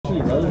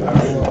You're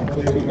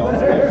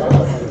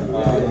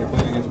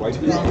playing against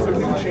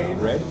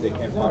Whitebeard, red, they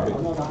can't pop it.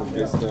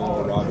 Just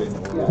Robin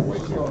or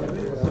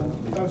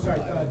Whitebeard. Oh, sorry,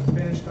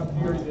 finished up.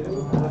 You already did it.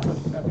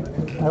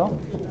 Hello?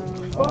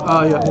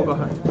 Yeah, we'll go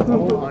ahead.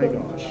 Oh my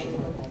gosh.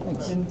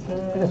 Thanks.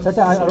 I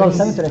rolled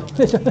 7 today.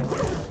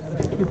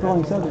 Keep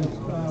rolling 7. Do you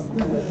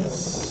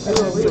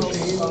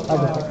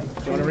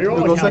want to reroll?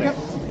 You go second?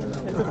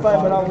 It's a 5,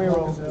 but I'll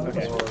reroll.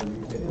 Okay.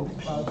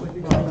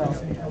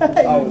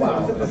 Oh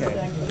wow.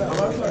 Okay.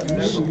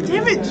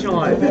 Damn it,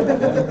 John.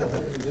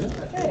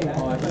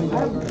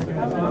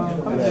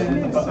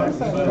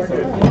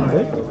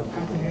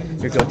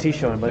 Your goatee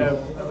showing, buddy.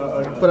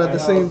 But at the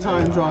same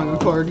time, drawing a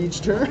card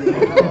each turn.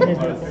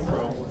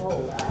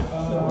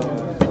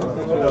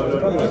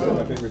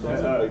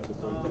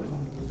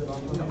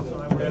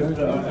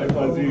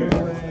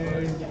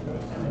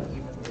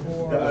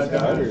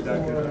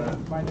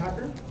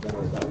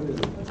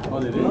 Oh,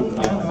 they did?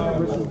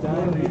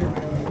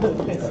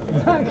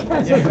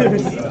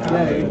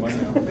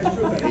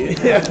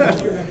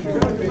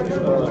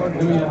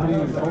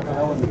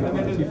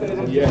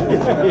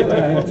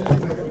 Yeah.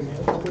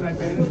 When I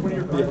banish one of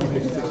your cards,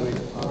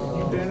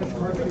 you banish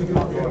cards and you do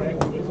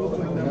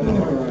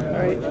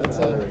Alright, that's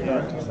so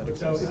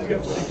if you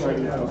get 6 right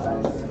now,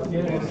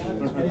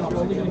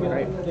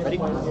 Alright, ready?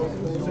 so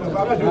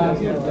how about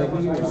doing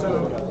this? So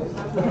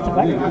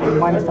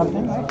Minus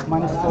something, right?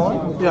 Minus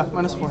 4. Yeah,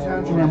 minus 4.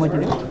 And then what do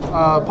you do?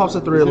 Pops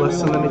at 3 or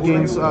less, and then it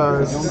gains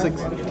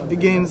 6. It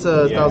gains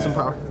 1,000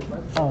 power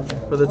Oh, okay.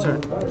 for the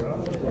turn.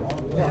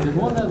 Yeah, there's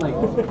one that like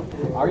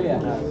Arya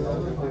has.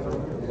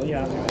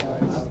 Yeah.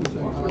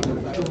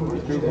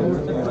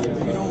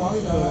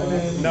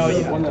 No,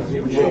 yeah. One that's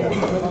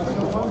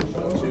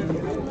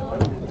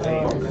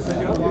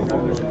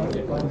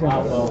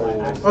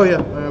Oh yeah, I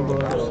am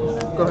blowing. Go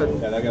ahead.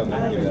 Yeah, that guy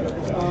will give that up.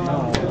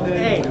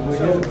 hey,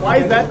 why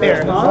is that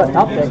there, huh?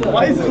 Top deck.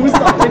 Why is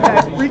Usopp in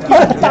that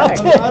freaking deck?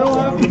 I don't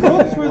have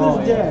books for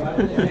this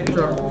deck.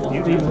 Sure.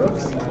 You need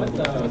Brooks?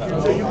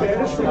 So you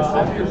banish from your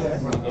deck.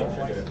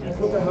 You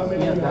put the helmet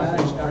in your deck.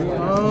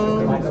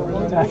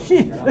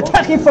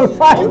 Attacking for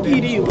 5.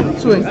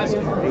 Swing.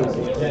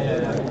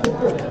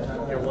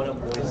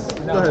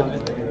 Go ahead.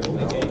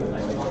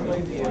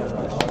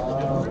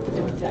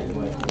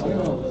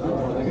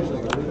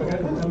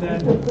 And then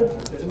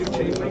there's a new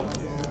chain link.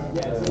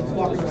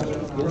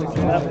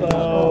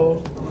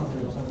 Meppo.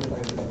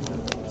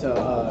 So,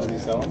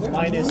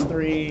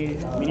 -3,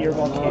 Meteor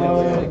Volcano.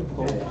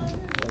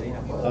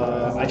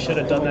 I should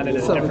have done that in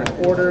a different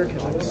order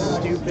because I'm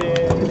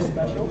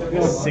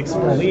stupid. 6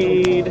 for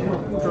lead.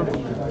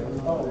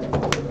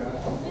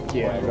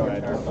 Yeah, go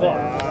ahead.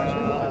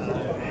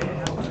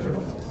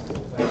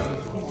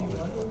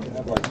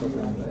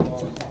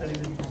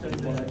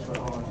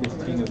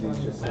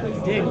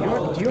 Damn, do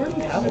you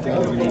already have it?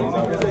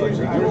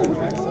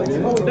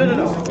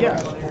 No. Yeah.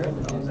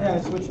 Yeah, I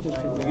switched it.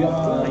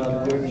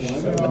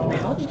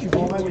 How did you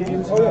do that?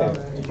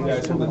 Did you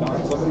guys hold it on?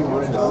 Somebody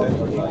wanted to send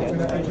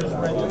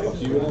a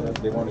few of them.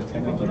 They wanted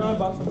 10 of them.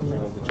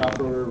 The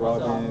Chopper,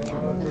 Robin,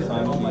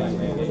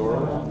 Sanji, and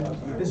Zoro.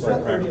 So I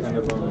cracked 10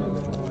 of them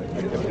and I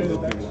kept the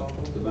loopy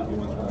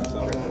ones for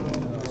myself.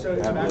 So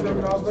it's macro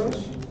combos.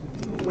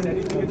 When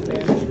anything gets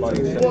banished, to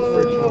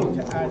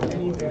add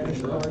any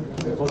banished card. And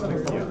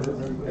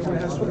when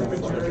it has swimming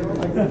material,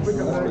 like quick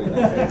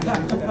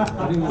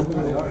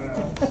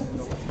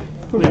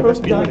We are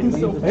speed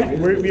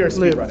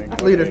running.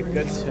 Leader. Okay,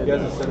 good. You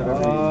guys instead of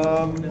every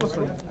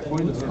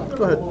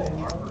Go ahead.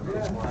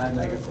 and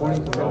like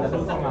according to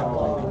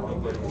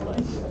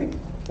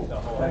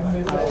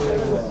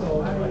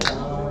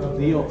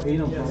Leo paid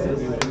him from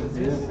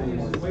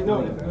Wait, no.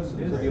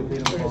 Leo paid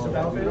him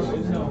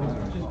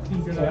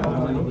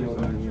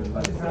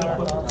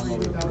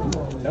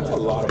That's a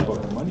lot of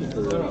fucking money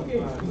for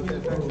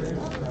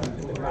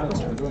I'm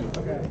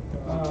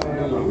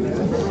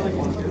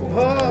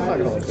not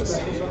gonna like this.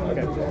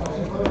 Okay.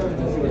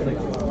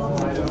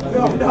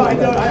 No, I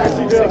don't. I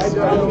actually do.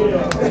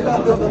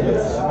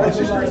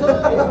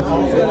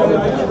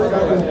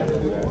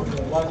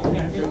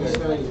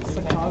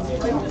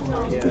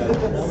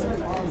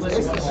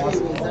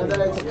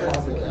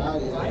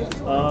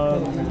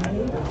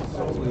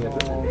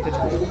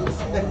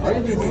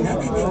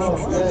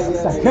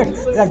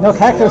 Like no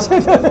characters.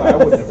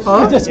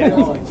 Huh? Just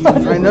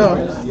I know.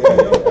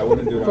 I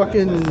wouldn't do it.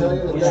 Fucking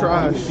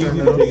trash. It's easy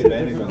to take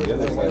advantage on the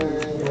other side.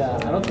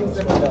 Yeah, I don't think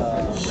so.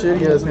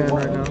 Shitty ass hand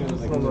right now.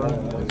 Hold on.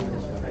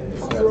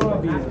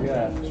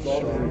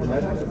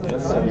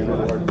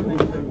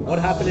 What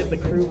happened if the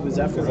crew was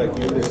Zephyr? Because like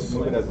you just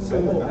move it as a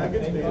separate back,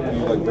 and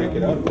you like break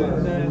it up,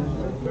 then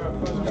New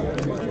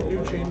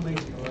chain link.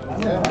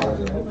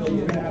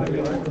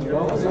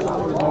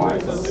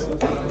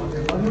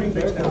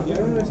 you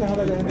don't understand how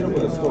that ended up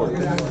with a score.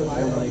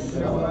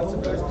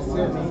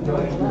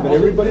 But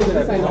everybody that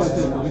I put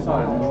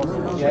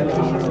on, yeah.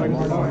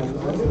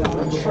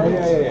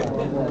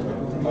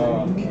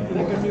 Nothing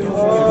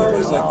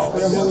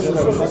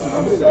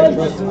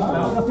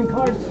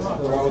cards.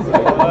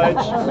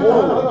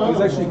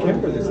 He's actually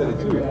Kemper that said it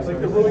too. It's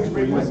like the ruling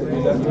spree. He's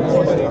asking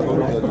somebody to go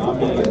to the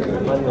Nami and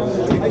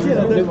I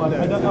did one.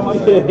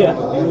 Yeah.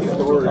 the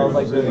store is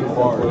like really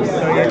far.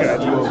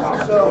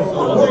 So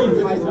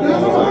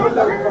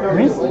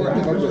Rinse?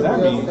 What does that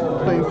mean?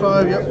 Playing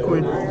 5, yep,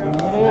 queen.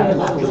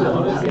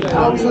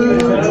 Top 2,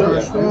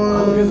 charge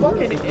 1.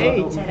 Fucking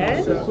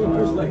A10?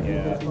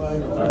 Yeah,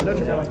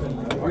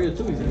 Aria is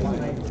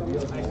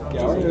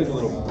a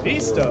little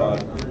Vista.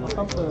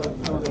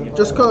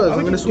 Just cause,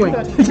 I'm gonna swing.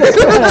 I'll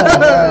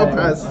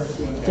pass.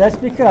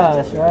 Just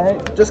because,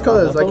 right? Just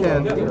cause, I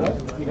can.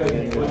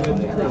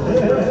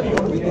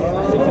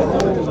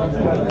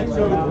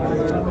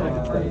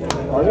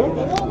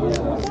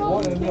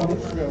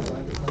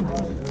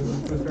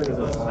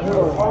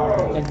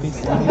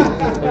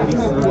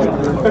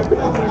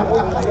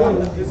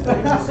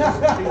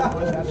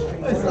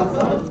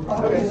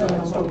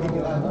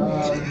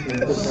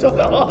 Shut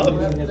up!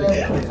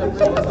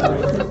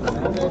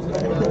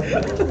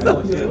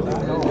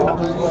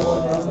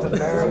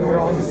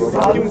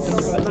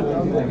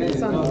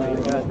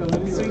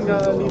 Swing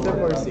neither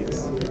or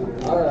 6.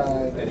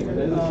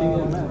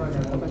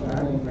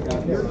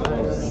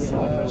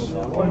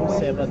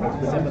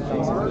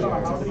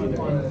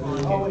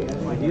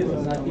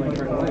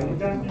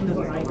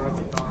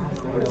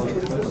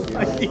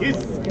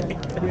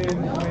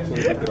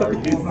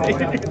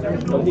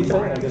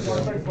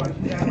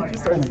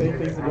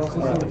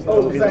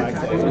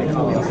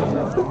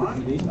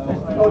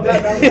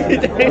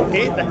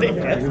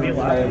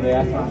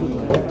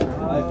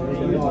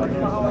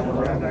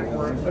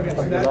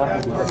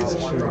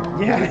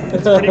 Yeah,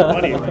 it's pretty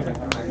funny.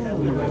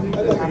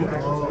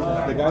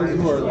 The guys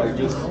who are like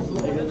just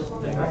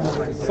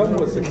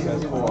somewhat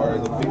successful are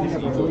the biggest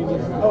ego.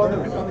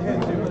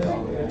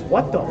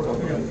 What the?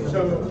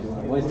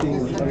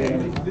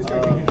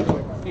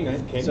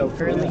 So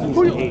currently he's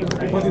 8,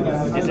 right?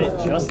 Is it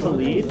just the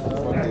lead?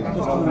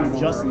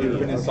 Just Even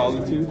lead. in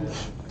solitude.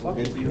 So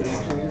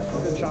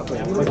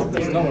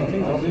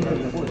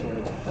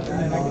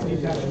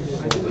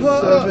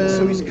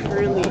he's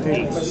currently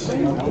 8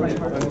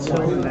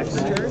 until next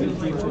turn.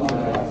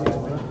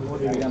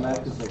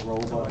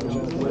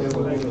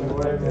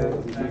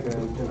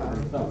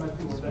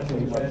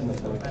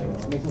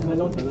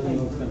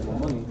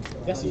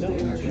 Yes, he does.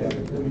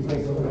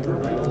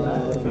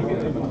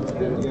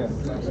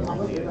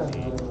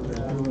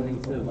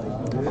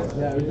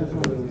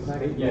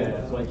 Yeah,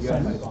 it's like you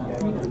got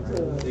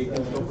they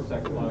can go for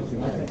sacrifice. You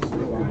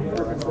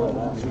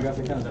got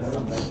the kind of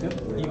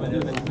even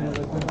if it's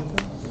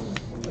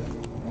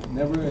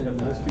never in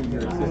the history of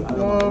your existence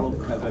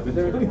has I been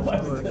there.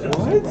 What?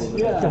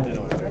 Yeah.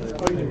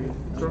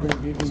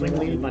 Swing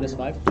lead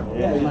 -5.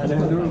 Yeah, I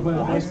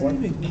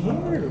don't even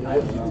care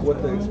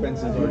what the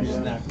expenses are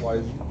snack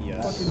wise.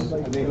 Yes.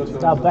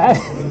 Not bad.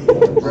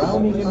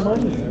 Drowning in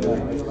money.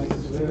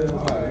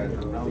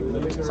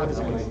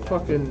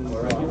 Fucking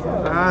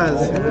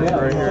ass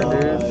right here,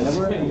 dude.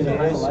 Never in the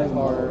high life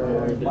or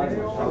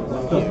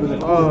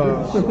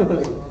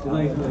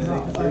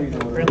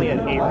Currently at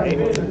 8, right?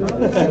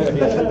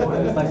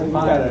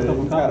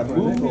 Got a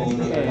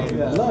movie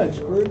and lunch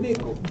for a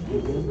nickel.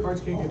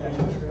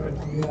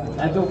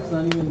 that joke's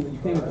not even you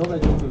can't even tell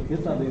that joke to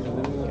kids nowadays and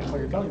they don't know what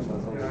you're talking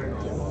about.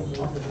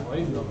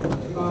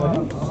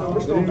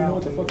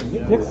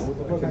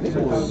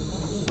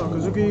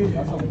 Sakazuki.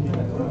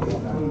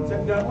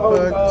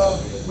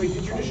 Wait,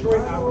 did you destroy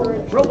after?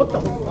 Bro, what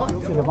the fuck?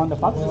 So the one that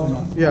pops?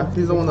 Yeah,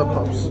 he's the one that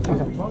pops.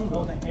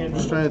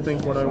 Just trying to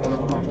think what I want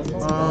to pop.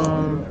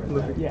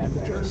 Luffy. Yeah.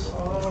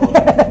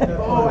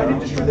 Oh, I didn't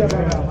destroy that.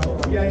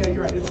 Yeah,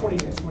 you're right. It's 20.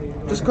 It's 20.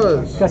 Just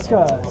cause. Just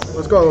cause.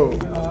 Let's go.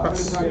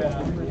 Pass.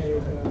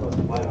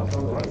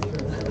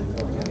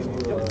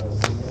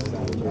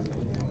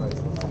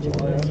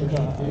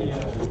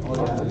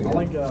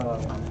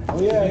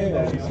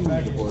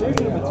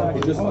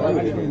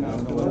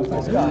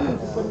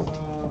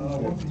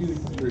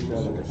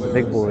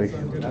 Big boy.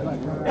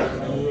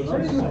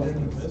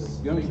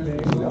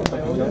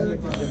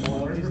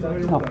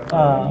 No.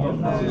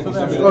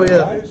 Oh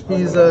yeah,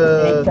 he's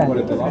 10. 10.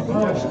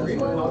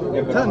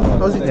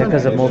 How's he 10? Yeah,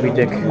 because of Moby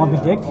Dick. Moby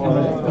Dick?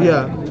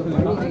 Yeah.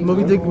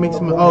 Moby Dick makes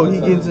him. Oh, he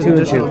gains an Two and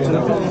additional two. 2.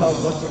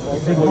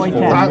 3.10.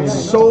 That's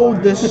so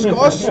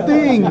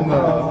disgusting.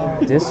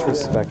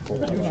 Disrespectful.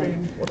 I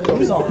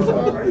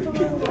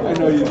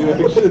know you do it.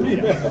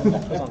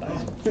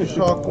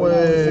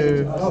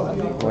 Shockwave.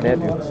 What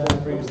have you?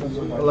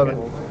 11.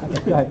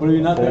 What are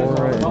you not there?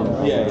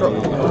 Yeah.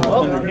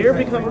 Well, here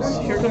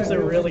comes the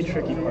really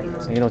tricky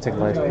part. So you don't take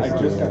life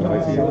because you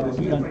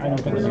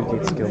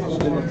need skill.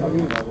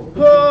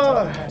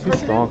 Too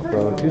strong,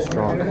 bro. Too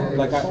strong.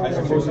 Like I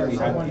supposedly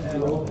had to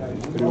feel,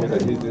 but it was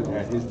at his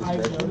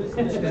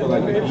discretion. So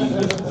like if he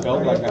just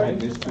felt like I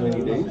had missed too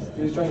many days,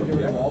 he's trying to get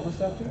rid of all the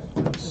stuff.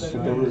 But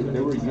there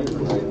were years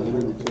where I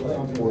literally took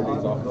like 4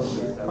 days off.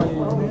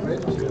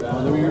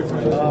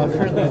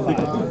 Currently at 5.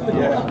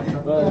 Yeah.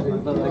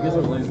 But I guess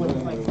we're playing.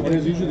 And And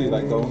it's usually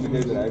like the only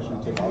days that I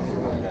actually took off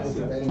were like at 6.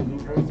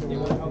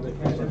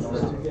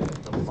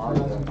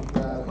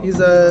 He's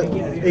at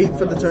 8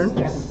 for the turn.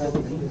 I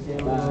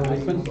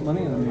spent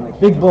money on like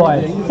Big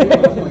boy. It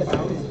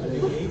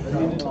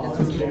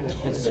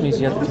just means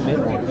you have to commit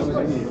more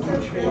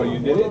Oh, you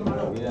did it?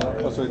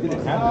 Yeah. Oh, so it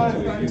didn't have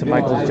to. to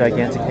Michael's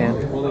gigantic hand.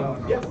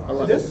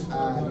 This? I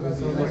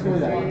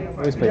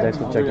always play decks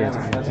with gigantic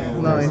hands.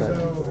 9.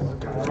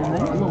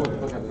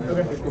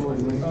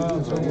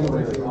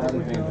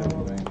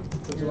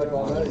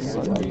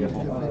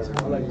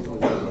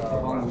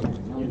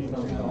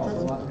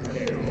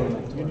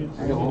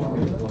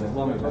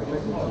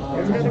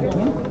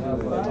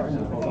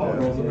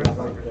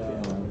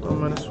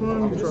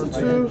 -1, draw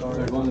 2.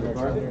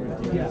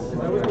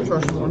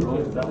 Trust 1.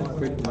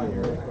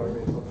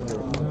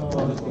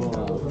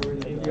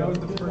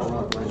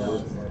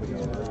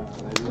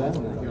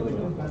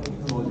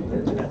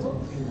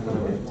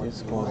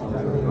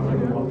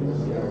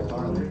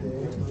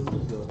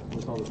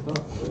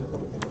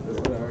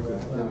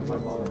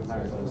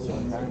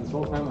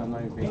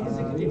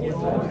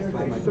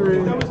 Three.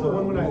 That was the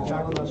one when I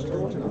attacked last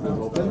turn.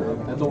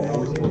 That's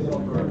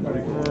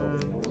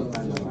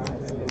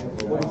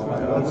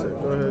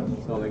it. Go ahead.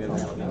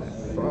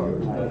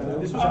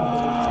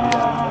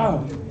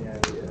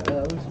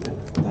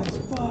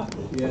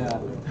 Yeah.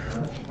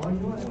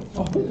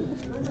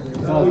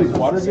 Is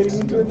water getting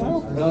into it now?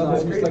 No,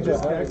 it's just like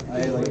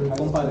I like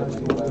compiled it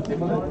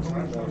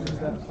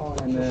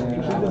and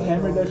then Just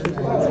hammer that shit. I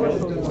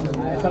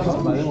thought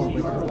about it one.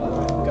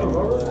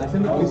 I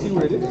sent it. You see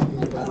where it is? I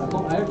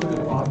actually did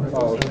it.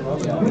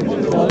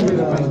 Oh,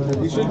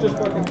 you should just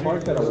fucking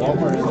park at a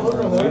Walmart and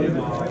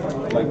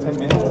wait like 10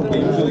 minutes. They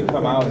usually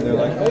come out and they're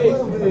like, hey,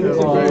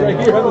 it's right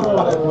here on the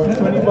spot,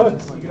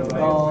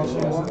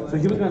 $20. So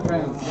he was gonna try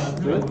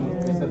and do it.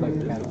 He said like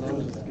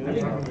cancel.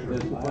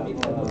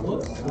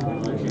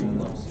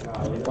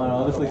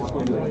 Honestly, it's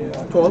going to do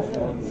it. 12.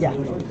 Yeah.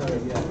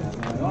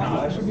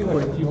 That should be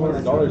like a few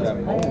 $100 at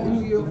most.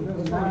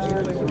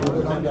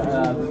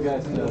 This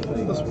guy's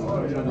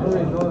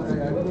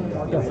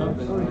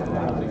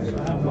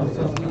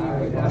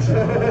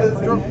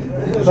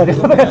Because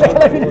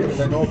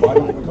I know about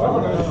it.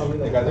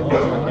 The guy that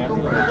gets my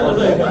camera.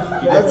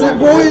 That's it,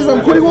 boys.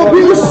 I'm putting One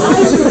Piece.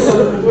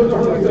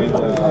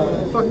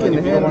 Fucking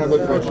If you don't want to go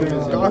through a hand.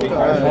 shipment, Got take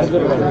that.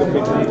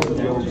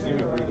 you'll see me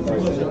for the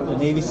price. The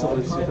Navy SEAL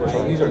is super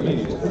So these are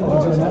medium.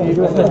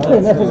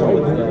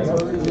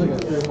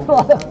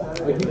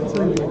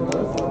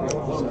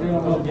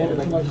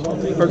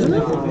 Person?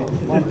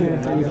 1,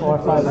 2, 3, 4,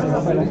 5,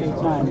 6, 7,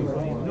 8, 9.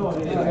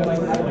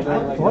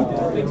 What?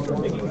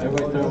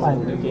 Fine.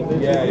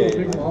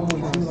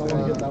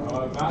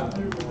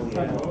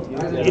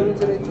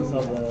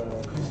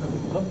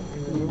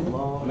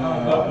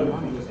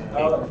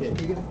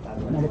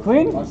 Another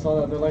queen.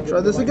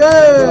 Try this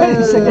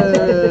again.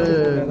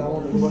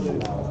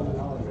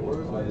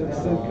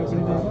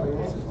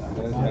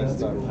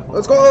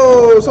 Let's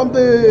go.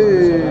 Something.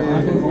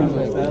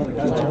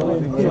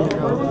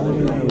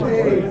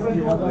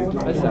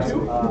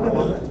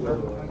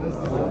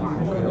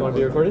 You want to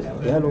be recorded?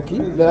 Yeah, Loki.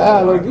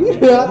 Yeah, Loki.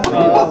 Yeah.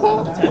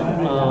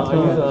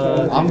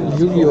 I'm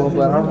Yu-Gi-Oh,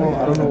 but I don't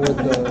know what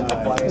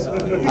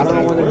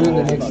they're doing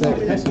the next set.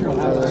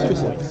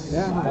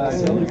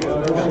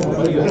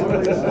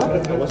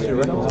 What's your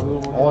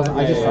record? I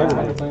just started.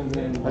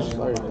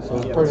 So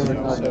it's pretty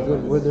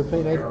good. Where they're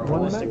playing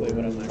one night?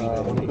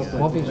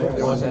 One piece.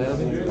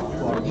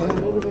 Yeah, a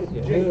little bit.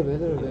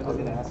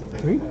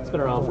 Three? It's been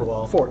around for a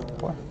while. 4.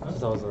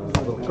 Since I was a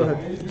little kid. Go ahead.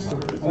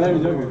 I'm not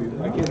even joking with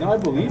you. I can't. No, I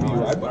believe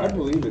you. I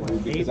believe it,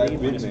 dude, because I've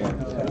been there.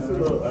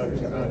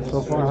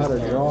 So far I had a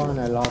draw and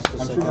I lost the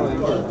I'm second. sure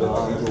you are,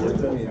 but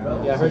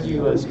Yeah, I heard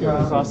you scream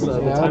across the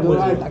Yeah, time dude,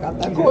 I wizard. got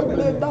that coin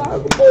blade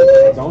dog.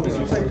 don't you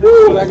say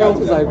Dude, that guy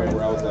was like,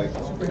 where I was like,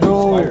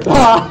 no.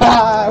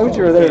 I wish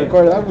you were there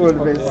recording. That would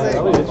have been sick.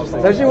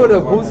 That shit would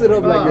have boosted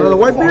up like the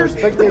Whitebeard?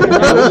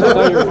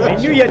 I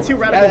knew you had two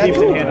radical deeps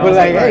in hand. I But was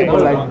like, like, hey,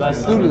 all right. but like,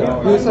 dude, he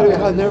was telling me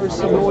I've never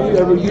seen no one you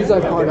ever use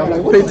that card. I'm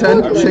like, what Pay the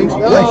 10. fuck? Shanks.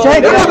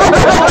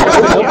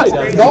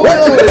 No,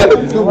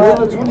 dude, we're in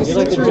the 26th You like the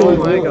century. Joy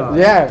Wheeler?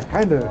 Yeah,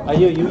 kinda. Are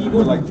you a Yu-Gi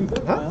boomer? like,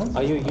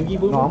 Are you a Yu-Gi No,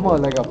 boomer?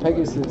 I'm like a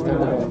Pegasus kind of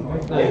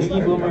guy. Yeah,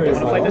 Yu-Gi boomer is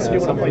Play this, you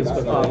wanna some play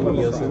places this? with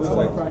Yu-Gi-Oh! So it's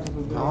like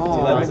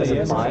Oh,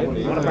 2005.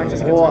 You want to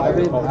practice well,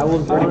 against I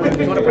was born in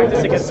You want to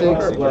practice against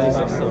 96, but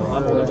So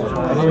I'm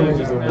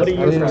What are you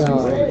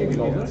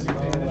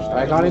I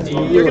got into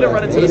You're gonna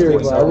run into this later,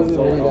 big but I wasn't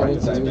really that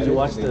into Did you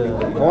watch the?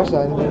 Watch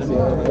that anime,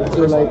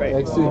 yeah.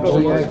 It's to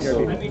GX.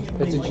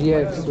 It's a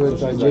GX with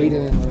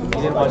Jaden. You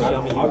didn't watch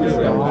Yummy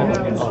obviously I'm not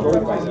Yu-Gi?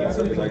 destroyed by that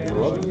because I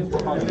grew up.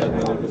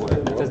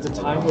 Because the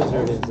Time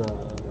Wizard is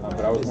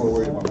But I was more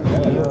worried about my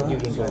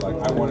dad. So like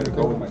I wanted to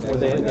go with my dad.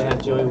 they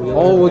have Joey Wheeler.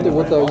 Oh,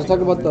 you're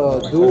talking about the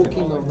Dual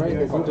Kingdom, right?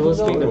 The Dual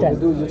Kingdom. The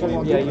dude, you're talking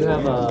about Yeah, you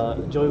have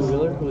Joey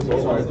Wheeler, who is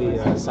also one of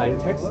the side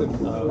text.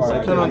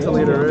 Turn on to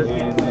later,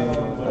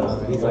 right?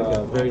 he's like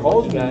a very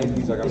lucky guy.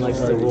 He likes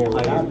to roll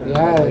high.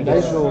 Yeah,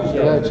 dice roll.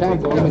 Yeah,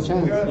 chance. Give me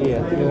chance.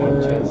 Yeah,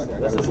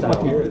 that's the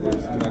style.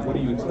 Like, what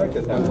do you expect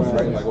at that point,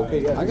 right? Like, okay,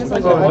 yeah. I guess I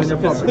kind of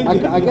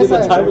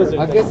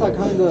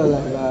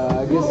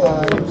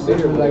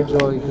like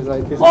Joey because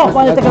I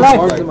finally take a life.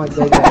 cards in my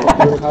deck.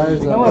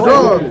 Cards,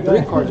 Draw.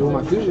 3 cards with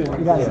my fusion.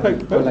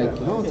 But like,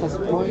 that's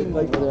the point.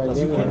 Like, whether I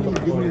You give can't even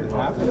give me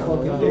half the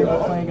fucking day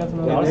off.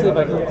 Honestly, if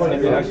I could record it,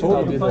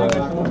 I'll do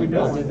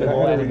the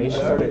whole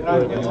animation for it.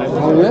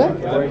 Oh yeah?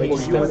 Where he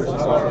spends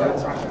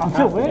I'm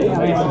still waiting.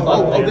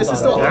 Oh, this is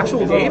still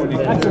actual game?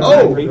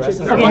 Oh,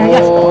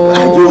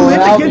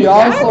 that'll be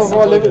awesome,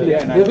 bro. Let me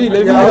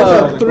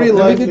Yeah, 3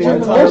 left.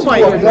 Oh my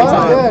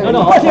God.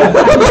 No,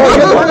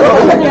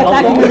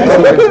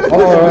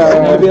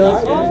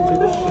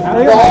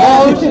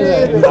 Oh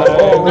shit!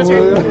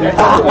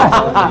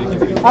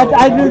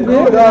 I do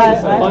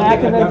this, I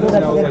activate this, I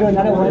do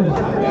another one.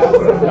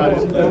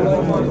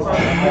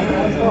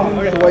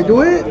 Do I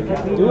do it?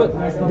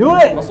 Do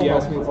it!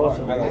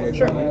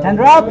 Sure. 10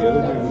 drop?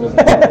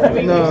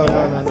 No.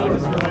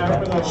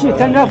 Shit,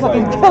 10 drop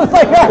fucking kills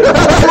like that!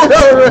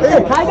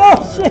 I know,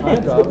 shit!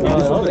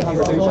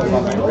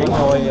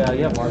 Oh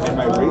yeah, Mark. And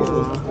my raise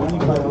was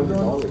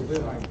 $2,500.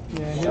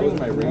 That was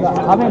my raise.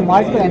 How many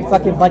marks and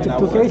fucking budget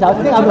 2 carries? I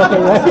think I'm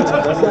okay, right?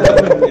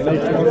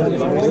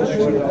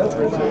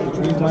 Which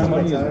means my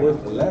money is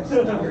worth less.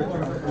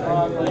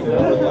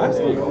 Last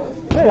year.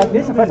 Yeah,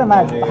 this is the first time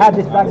I had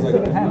this back in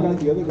second hand.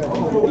 The other guy gave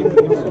him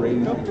a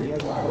raise. I'm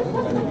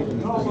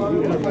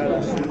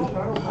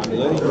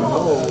letting you know.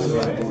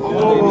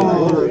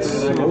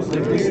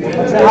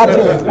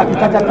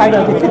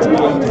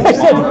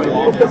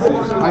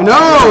 I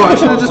know! I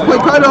should have just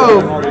played Kaido!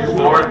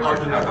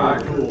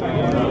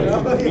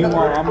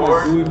 Meanwhile, I'm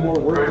like doing more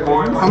work.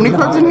 How many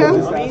cards in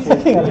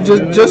hand?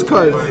 Just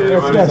cuz.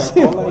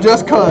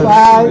 Just cuz.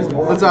 5,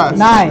 What's that?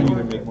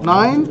 9.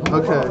 9?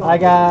 Okay. I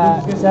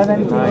got 7.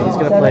 He's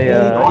gonna play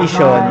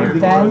Isho on you.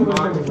 10.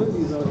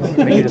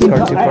 Make you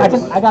discard 2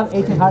 cards. I got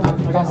 1800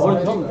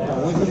 combos.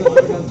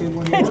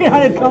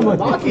 1800 combos.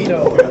 Naki,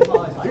 though.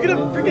 You're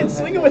gonna freaking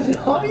swing it with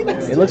Nami?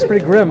 It looks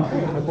pretty grim.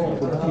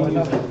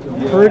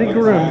 Pretty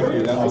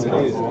grim. That's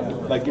what it is.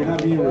 Like, you're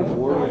not being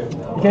rewarded.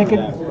 You can't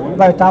get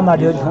by Tama,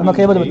 dude. I'm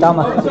okay with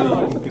Tama. So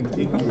you can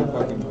continue to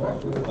fucking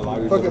allow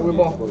yourself. Fuck it, we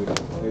ball.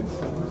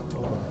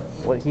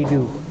 What he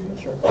do?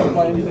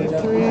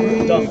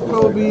 3,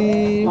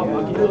 Kobe.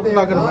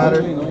 Not gonna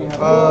matter.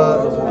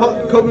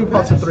 Kobe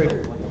pops a 3.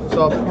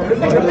 So, Oh,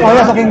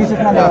 yeah, fucking this is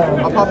not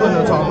yeah, I'll pop in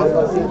the Tama.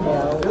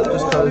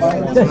 Just cuz.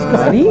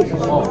 Me?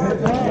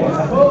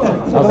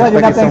 Somebody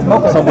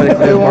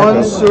Okay,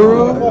 1,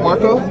 Suru,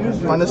 Marco.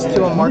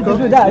 -2 on Marco.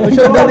 Do that. You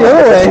should have done the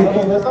other way.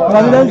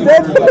 None of them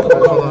said?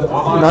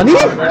 Nani?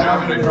 You're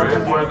having a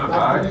great play in the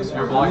back.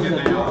 You're blocking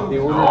the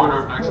order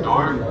next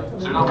door.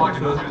 So you're not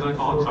blocking those who's like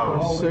called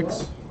toes.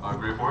 6.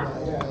 Agree for it?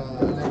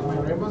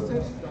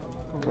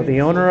 Will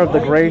the owner of the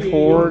Gray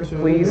Ford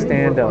please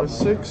stand up?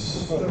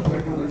 6.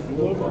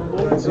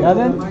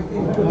 7?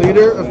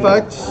 Leader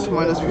effects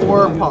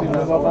 -4 pop,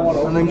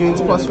 and then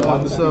gains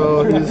 +1.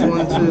 So he's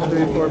 1, 2,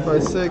 3, 4,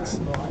 5, 6,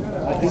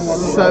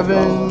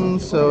 7.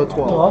 So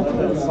 12.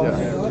 Yeah.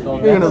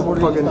 You're gonna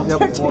fucking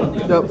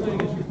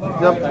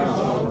yep.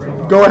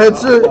 Go ahead,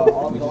 sir.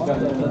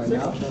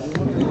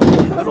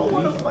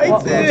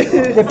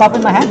 They pop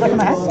in my hand? Like in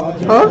my hand?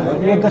 Huh?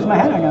 You get touch my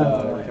hand or no?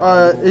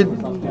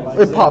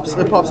 It pops.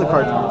 It pops a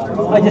card.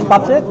 Oh, it just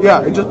pops it?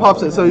 Yeah, it just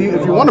pops it. So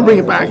if you want to bring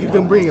it back, you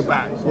can bring it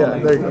back. Yeah,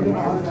 there you go.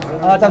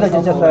 I thought it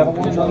was just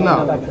No.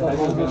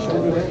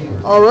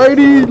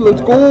 Alrighty,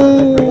 let's go.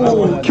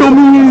 Kill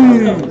me.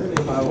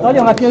 Oh, I'm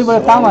gonna kill you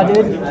with a Tama,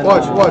 dude.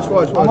 Watch.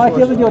 I'm gonna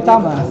kill you with a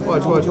Tama.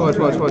 Watch.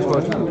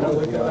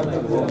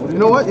 You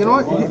know what?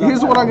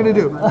 Here's what I'm gonna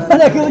do. I'm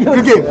gonna kill you Good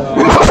with game.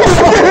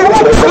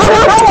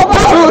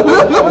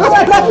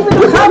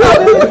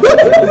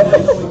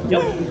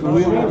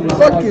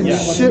 Fucking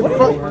shit.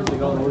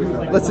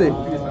 Let's see.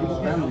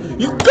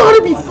 You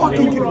gotta be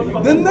fucking kidding me.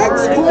 The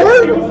next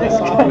card?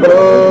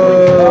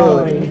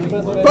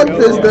 Fuck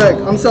this deck.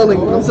 I'm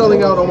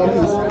selling out on One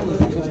Piece.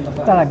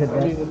 It's not a good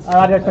deck. I'd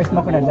rather play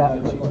Smoker than that.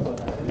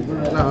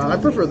 Nah, I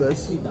prefer this.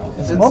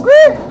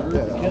 Smoker?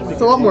 Yeah.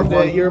 It's a lot more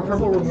fun. Your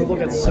purple removal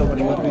gets so much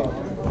money.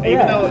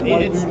 Even though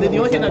it's the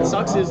only thing that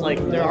sucks is like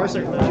there are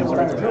certain matchups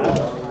where it's bad.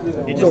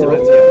 It just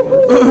depends.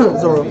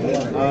 Zoro.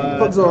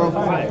 Put Zoro.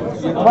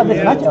 About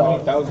this matchup?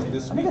 I think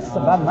this is a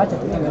bad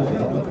matchup.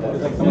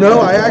 No,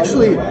 I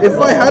actually, if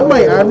I had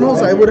my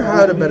admirals, I would have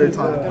had a better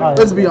time.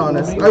 Let's be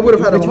honest. I would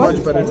have had a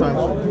much better time.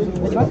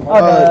 Which one?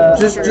 Oh,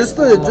 Just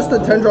the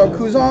 10-drop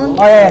Kuzan.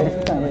 Oh, yeah.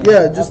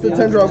 Yeah, just the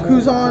 10-drop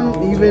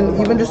Kuzan,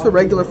 even just the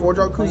regular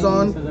 4-drop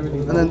Kuzan,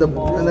 and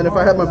then if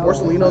I had my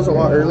Borsalinos a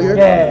lot earlier,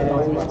 Yeah.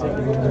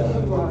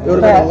 it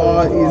would have been a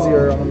lot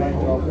easier on me.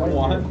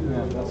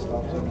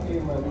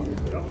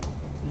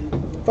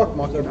 Fuck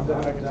Machina.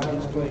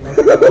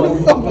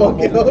 Fuck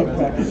Machina.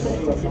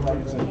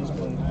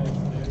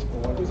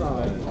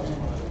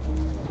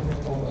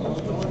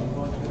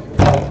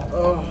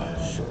 Oh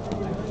shit.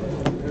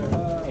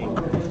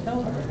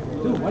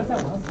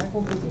 He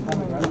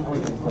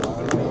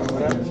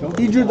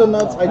drew the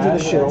nuts, I drew the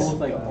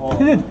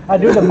shits. I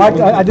do the mark.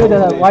 I do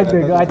the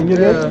Whitebeard. Right? You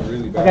do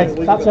it?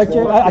 Okay. Stop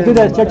searcher. I do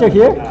the searcher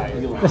here.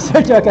 The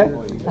searcher. Okay.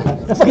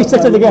 Let's keep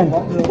searching again.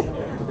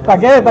 If I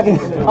get it, I can.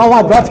 Oh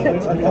my God!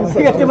 I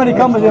get too many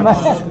combos in my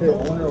head.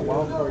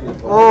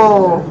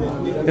 Oh.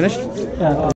 Finished? Yeah.